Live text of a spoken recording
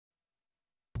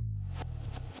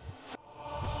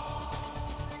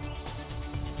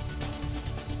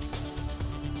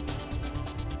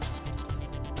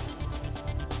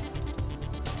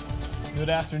Good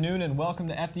afternoon and welcome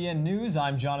to FDN News.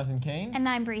 I'm Jonathan Kane. And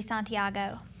I'm Bree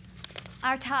Santiago.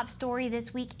 Our top story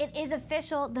this week, it is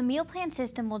official, the meal plan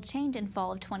system will change in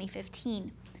fall of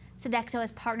 2015. Sodexo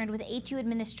has partnered with HU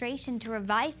administration to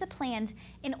revise the plans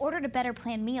in order to better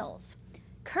plan meals.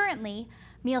 Currently,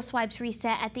 meal swipes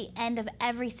reset at the end of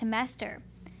every semester.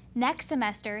 Next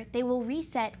semester, they will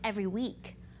reset every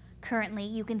week. Currently,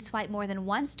 you can swipe more than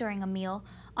once during a meal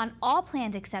on all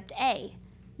plans except A.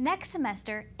 Next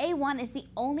semester, A1 is the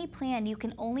only plan you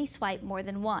can only swipe more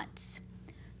than once.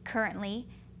 Currently,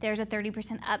 there's a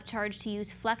 30% upcharge to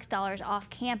use flex dollars off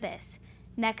campus.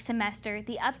 Next semester,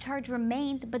 the upcharge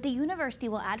remains, but the university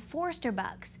will add Forrester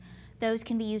bucks. Those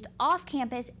can be used off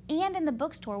campus and in the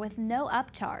bookstore with no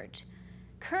upcharge.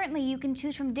 Currently, you can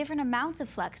choose from different amounts of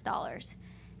flex dollars.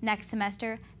 Next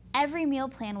semester, every meal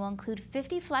plan will include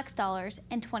 50 flex dollars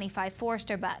and 25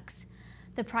 Forrester bucks.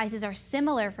 The prices are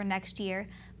similar for next year,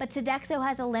 but Sodexo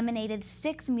has eliminated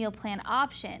 6 meal plan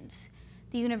options.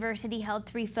 The university held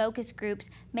 3 focus groups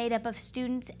made up of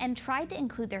students and tried to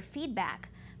include their feedback,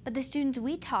 but the students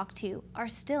we talked to are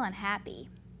still unhappy.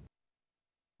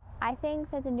 I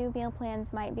think that the new meal plans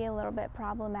might be a little bit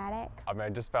problematic. I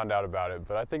just found out about it,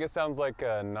 but I think it sounds like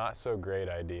a not so great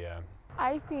idea.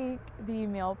 I think the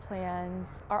meal plans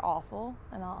are awful,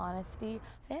 in all honesty.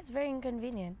 I think it's very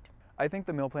inconvenient. I think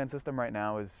the meal plan system right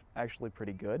now is actually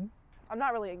pretty good. I'm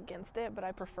not really against it, but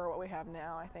I prefer what we have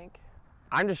now, I think.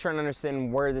 I'm just trying to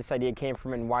understand where this idea came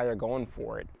from and why they're going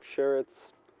for it. Sure,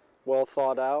 it's well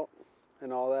thought out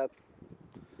and all that.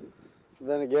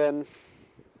 Then again,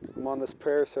 I'm on this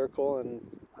prayer circle and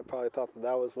I probably thought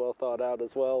that was well thought out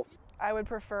as well. I would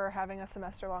prefer having a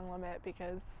semester-long limit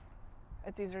because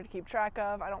it's easier to keep track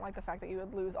of. I don't like the fact that you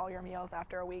would lose all your meals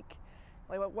after a week.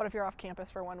 Like, what if you're off campus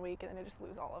for 1 week and then you just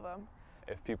lose all of them?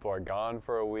 If people are gone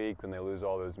for a week, then they lose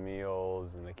all those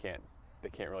meals and they can't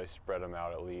really spread them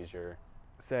out at leisure.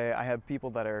 Say I have people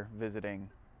that are visiting,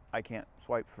 I can't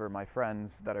swipe for my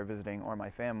friends that are visiting or my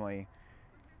family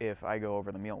if I go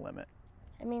over the meal limit.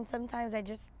 I mean, sometimes I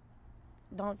just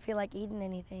don't feel like eating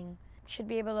anything. Should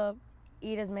be able to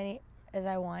eat as many as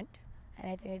I want,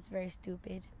 and I think it's very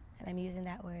stupid, and I'm using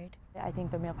that word. I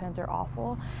think the meal plans are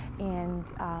awful, and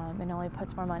it only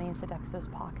puts more money in Sodexo's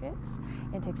pockets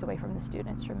and takes away from the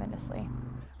students tremendously.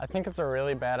 I think it's a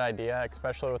really bad idea,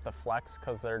 especially with the flex,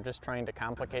 because they're just trying to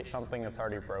complicate something that's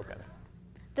already broken.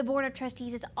 The Board of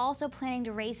Trustees is also planning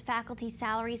to raise faculty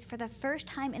salaries for the first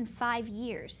time in 5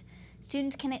 years.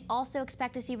 Students can also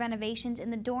expect to see renovations in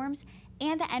the dorms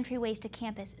and the entryways to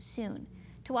campus soon.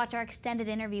 To watch our extended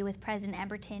interview with President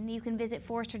Emberton, you can visit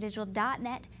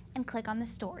forresterdigital.net and click on the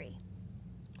story.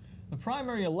 The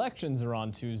primary elections are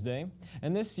on Tuesday,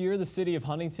 and this year the city of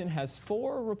Huntington has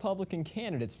 4 Republican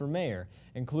candidates for mayor,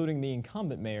 including the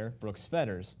incumbent mayor, Brooks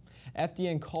Fetters.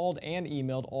 FDN called and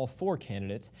emailed all 4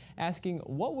 candidates asking,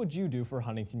 what would you do for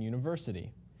Huntington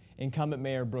University? Incumbent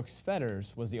Mayor Brooks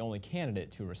Fetters was the only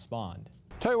candidate to respond.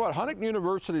 Tell you what, Huntington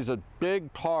University is a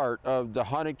big part of the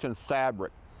Huntington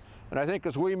fabric. And I think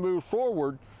as we move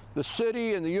forward, the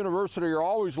city and the university are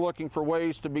always looking for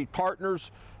ways to be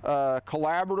partners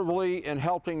collaboratively in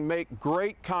helping make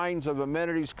great kinds of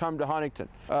amenities come to Huntington.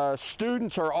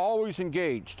 Students are always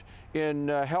engaged in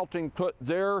helping put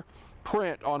their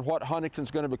print on what Huntington's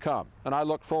going to become. And I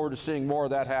look forward to seeing more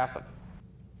of that happen.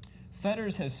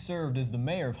 Fetters has served as the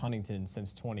mayor of Huntington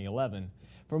since 2011.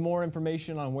 For more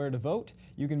information on where to vote,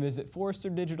 you can visit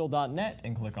forresterdigital.net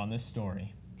and click on this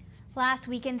story. Last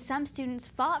weekend, some students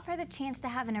fought for the chance to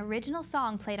have an original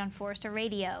song played on Forrester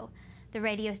Radio. The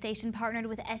radio station partnered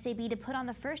with SAB to put on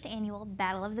the first annual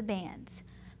Battle of the Bands.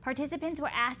 Participants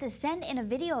were asked to send in a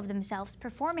video of themselves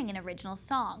performing an original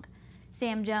song.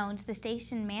 Sam Jones, the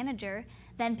station manager,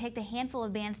 then picked a handful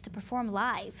of bands to perform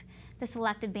live. The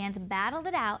selected bands battled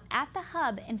it out at the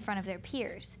hub in front of their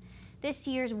peers. This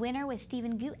year's winner was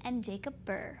Stephen Goot and Jacob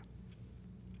Burr.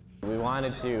 We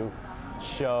wanted to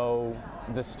show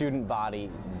the student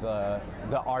body the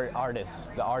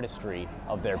artistry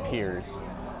of their peers,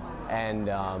 and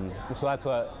so that's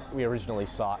what we originally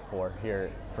sought for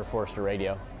here for Forrester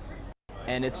Radio.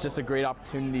 And it's just a great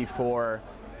opportunity for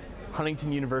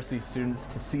Huntington University students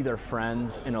to see their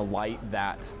friends in a light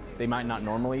that they might not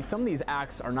normally. Some of these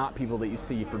acts are not people that you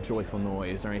see for Joyful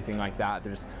Noise or anything like that.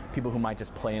 There's people who might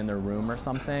just play in their room or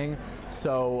something.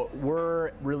 So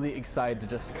we're really excited to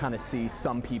just kind of see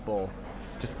some people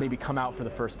just maybe come out for the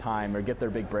first time or get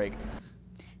their big break.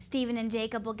 Stephen and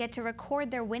Jacob will get to record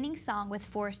their winning song with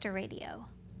Forrester Radio.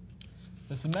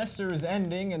 The semester is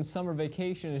ending and summer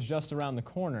vacation is just around the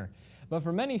corner. But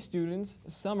for many students,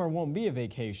 summer won't be a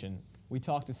vacation. We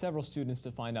talked to several students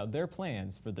to find out their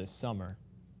plans for this summer.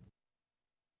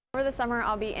 Over the summer,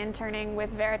 I'll be interning with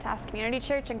Veritas Community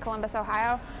Church in Columbus,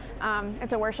 Ohio.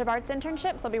 It's a worship arts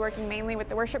internship, so I'll be working mainly with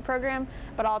the worship program,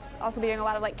 but I'll also be doing a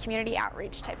lot of community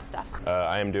outreach type stuff.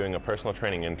 I am doing a personal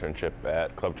training internship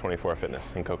at Club 24 Fitness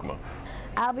in Kokomo.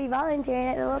 I'll be volunteering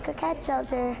at the local cat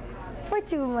shelter for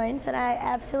 2 months, and I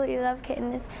absolutely love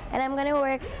kittens. And I'm going to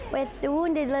work with the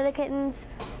wounded little kittens.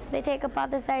 They take up all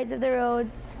the sides of the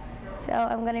roads, so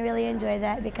I'm going to really enjoy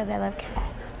that because I love cats.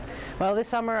 Well, this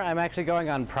summer I'm actually going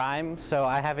on Prime, so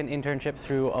I have an internship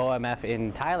through OMF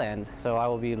in Thailand. So I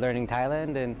will be learning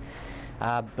Thailand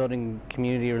and building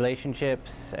community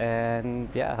relationships and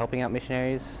helping out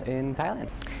missionaries in Thailand.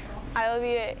 I will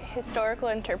be a historical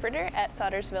interpreter at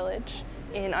Sodders Village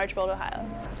in Archbold,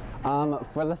 Ohio.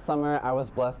 For the summer, I was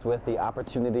blessed with the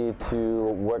opportunity to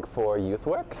work for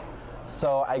YouthWorks.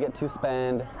 So I get to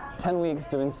spend 10 weeks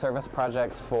doing service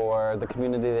projects for the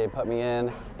community they put me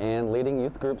in and leading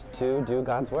youth groups to do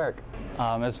God's work.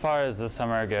 As far as this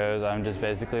summer goes, I'm just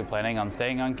basically planning on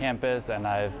staying on campus, and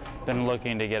I've been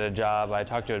looking to get a job. I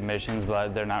talked to admissions,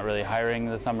 but they're not really hiring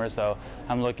this summer, so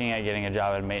I'm looking at getting a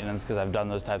job in maintenance because I've done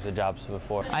those types of jobs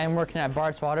before. I am working at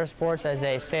Bart's Water Sports as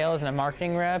a sales and a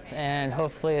marketing rep, and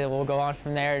hopefully we'll go on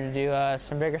from there to do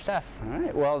some bigger stuff. All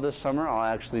right, well, this summer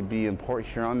I'll actually be in Port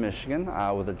Huron, Michigan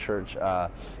with a church,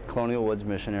 Colonial Woods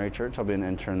Missionary Church. I'll be an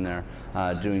intern there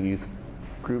doing youth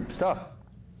group stuff.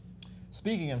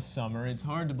 Speaking of summer, it's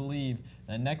hard to believe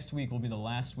that next week will be the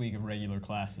last week of regular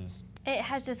classes. It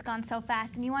has just gone so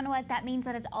fast, and you want to know what that means?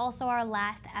 That it's also our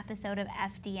last episode of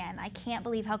FDN. I can't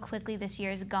believe how quickly this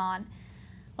year is gone.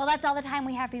 Well, that's all the time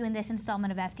we have for you in this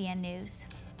installment of FDN News.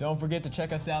 Don't forget to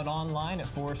check us out online at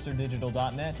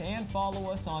forresterdigital.net and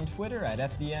follow us on Twitter at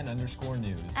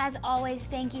FDN_news. As always,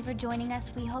 thank you for joining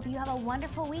us. We hope you have a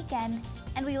wonderful weekend,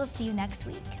 and we will see you next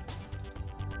week.